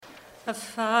A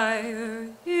fire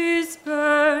is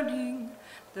burning,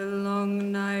 the long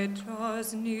night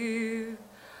draws near.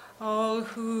 All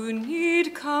who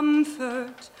need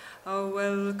comfort are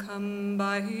welcome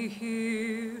by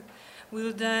here.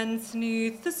 We'll dance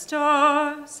 'neath the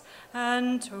stars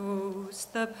and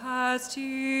toast the past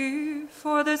year,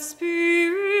 for the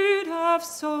spirit of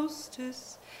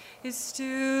solstice is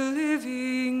still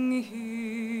living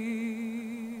here.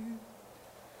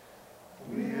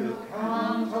 We'll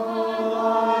count